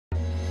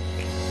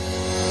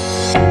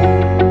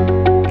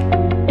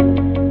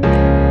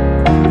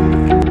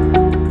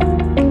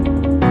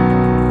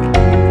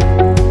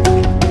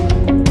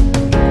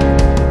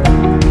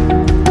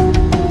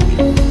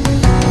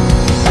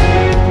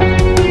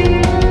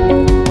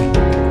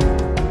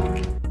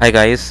Hi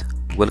guys,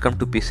 welcome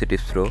to PC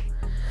Tips Pro.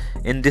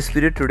 In this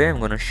video today I'm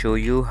going to show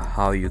you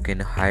how you can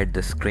hide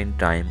the screen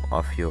time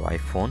of your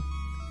iPhone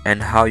and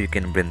how you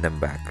can bring them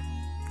back.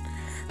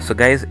 So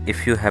guys,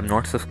 if you have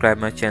not subscribed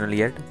my channel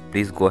yet,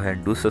 please go ahead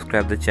and do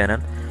subscribe the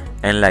channel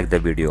and like the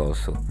video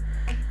also.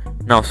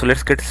 Now so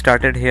let's get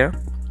started here.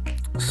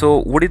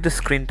 So what is the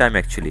screen time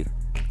actually?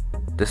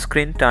 The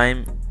screen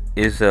time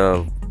is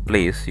a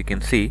place you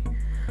can see.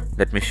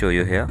 Let me show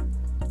you here.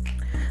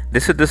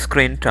 This is the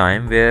screen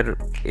time where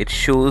it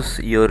shows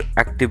your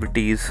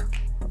activities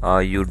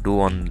you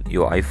do on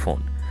your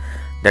iPhone.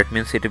 That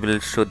means it will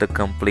show the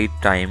complete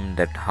time,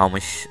 that how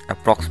much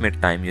approximate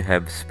time you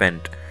have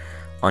spent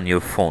on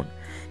your phone.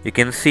 You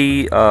can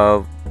see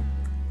on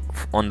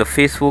the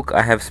Facebook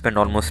I have spent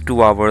almost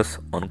 2 hours,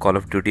 on Call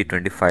of Duty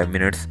 25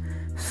 minutes,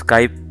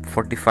 Skype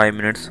 45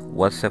 minutes,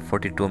 WhatsApp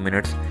 42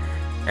 minutes,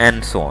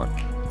 and so on.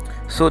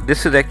 So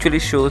this is actually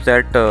shows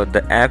that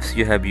the apps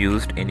you have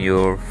used in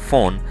your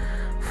phone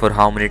for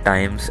how many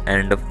times,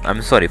 and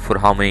for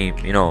how many,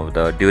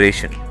 the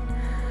duration.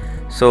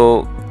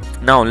 So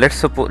now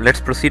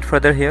let's proceed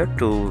further here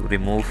to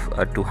remove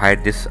to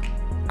hide this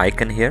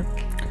icon here.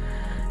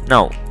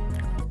 Now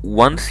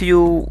once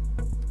you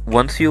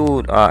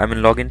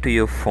log into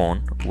your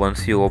phone,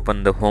 once you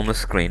open the home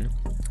screen,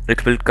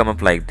 it will come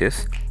up like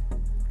this.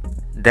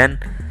 Then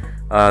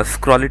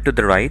scroll it to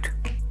the right,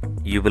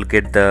 you will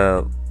get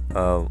the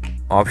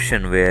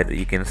option where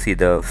you can see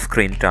the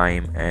screen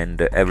time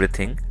and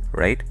everything,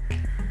 right?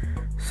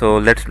 So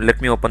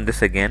let me open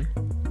this again.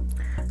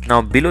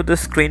 Now below the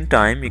screen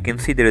time you can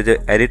see there is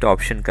a edit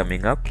option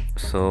coming up,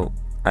 so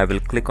I will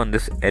click on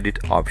this edit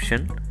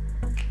option,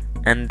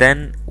 and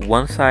then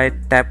once I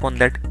tap on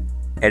that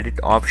edit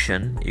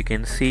option, you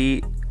can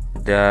see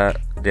all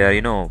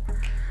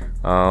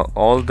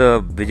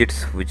the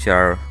widgets which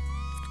are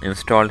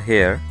installed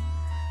here.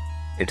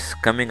 It's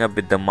coming up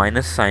with the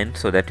minus sign,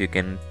 so that you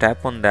can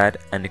tap on that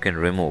and you can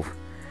remove.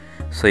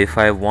 So if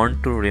I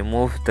want to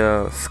remove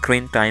the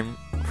screen time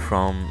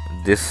from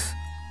this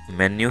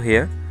menu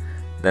here,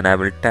 then I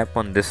will tap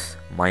on this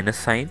minus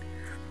sign,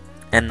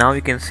 and now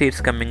you can see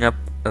it's coming up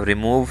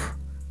remove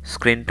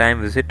screen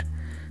time visit.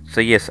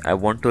 So yes, I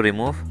want to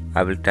remove.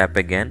 I will tap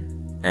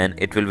again and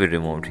it will be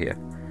removed here.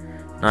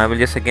 Now I will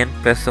just again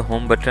press the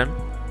home button,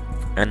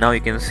 and now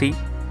you can see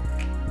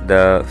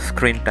the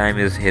screen time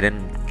is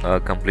hidden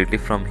completely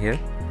from here.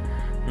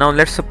 Now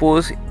let's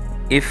suppose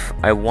if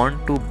I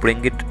want to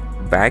bring it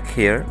back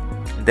here,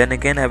 then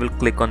again I will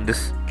click on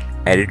this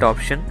edit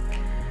option,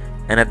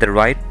 and at the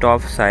right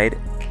top side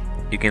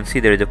you can see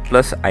there is a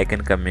plus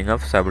icon coming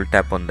up, so I will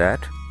tap on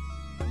that,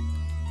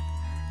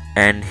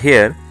 and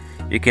here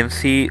you can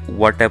see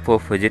what type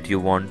of widget you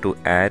want to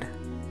add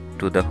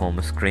to the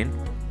home screen.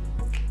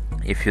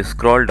 If you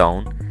scroll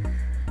down,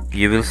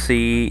 you will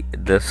see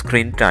the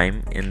screen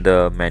time in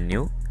the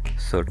menu,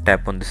 so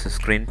tap on this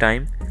screen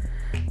time.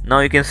 Now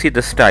you can see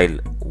the style,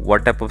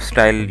 what type of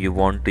style you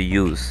want to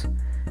use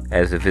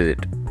as a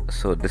widget.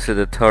 So this is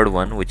the third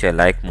one which I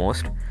like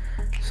most,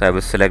 so I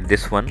will select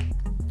this one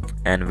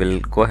and will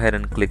go ahead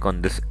and click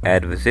on this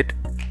add widget,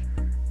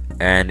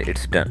 and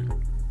it's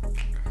done.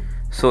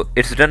 So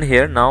it's done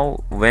here.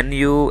 Now when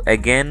you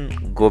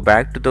again go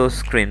back to the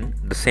screen,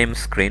 the same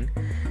screen,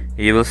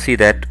 you will see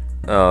that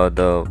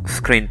the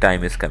screen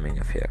time is coming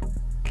up here.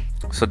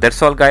 So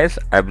that's all guys.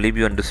 I believe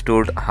you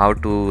understood how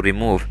to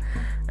remove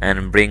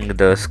and bring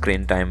the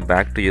screen time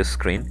back to your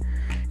screen.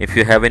 If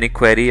you have any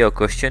query or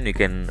question, you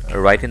can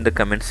write in the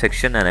comment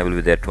section and I will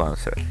be there to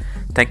answer.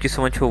 Thank you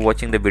so much for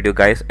watching the video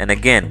guys, and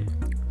again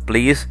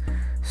please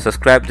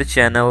subscribe the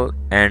channel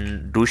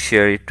and do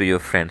share it to your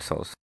friends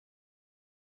also.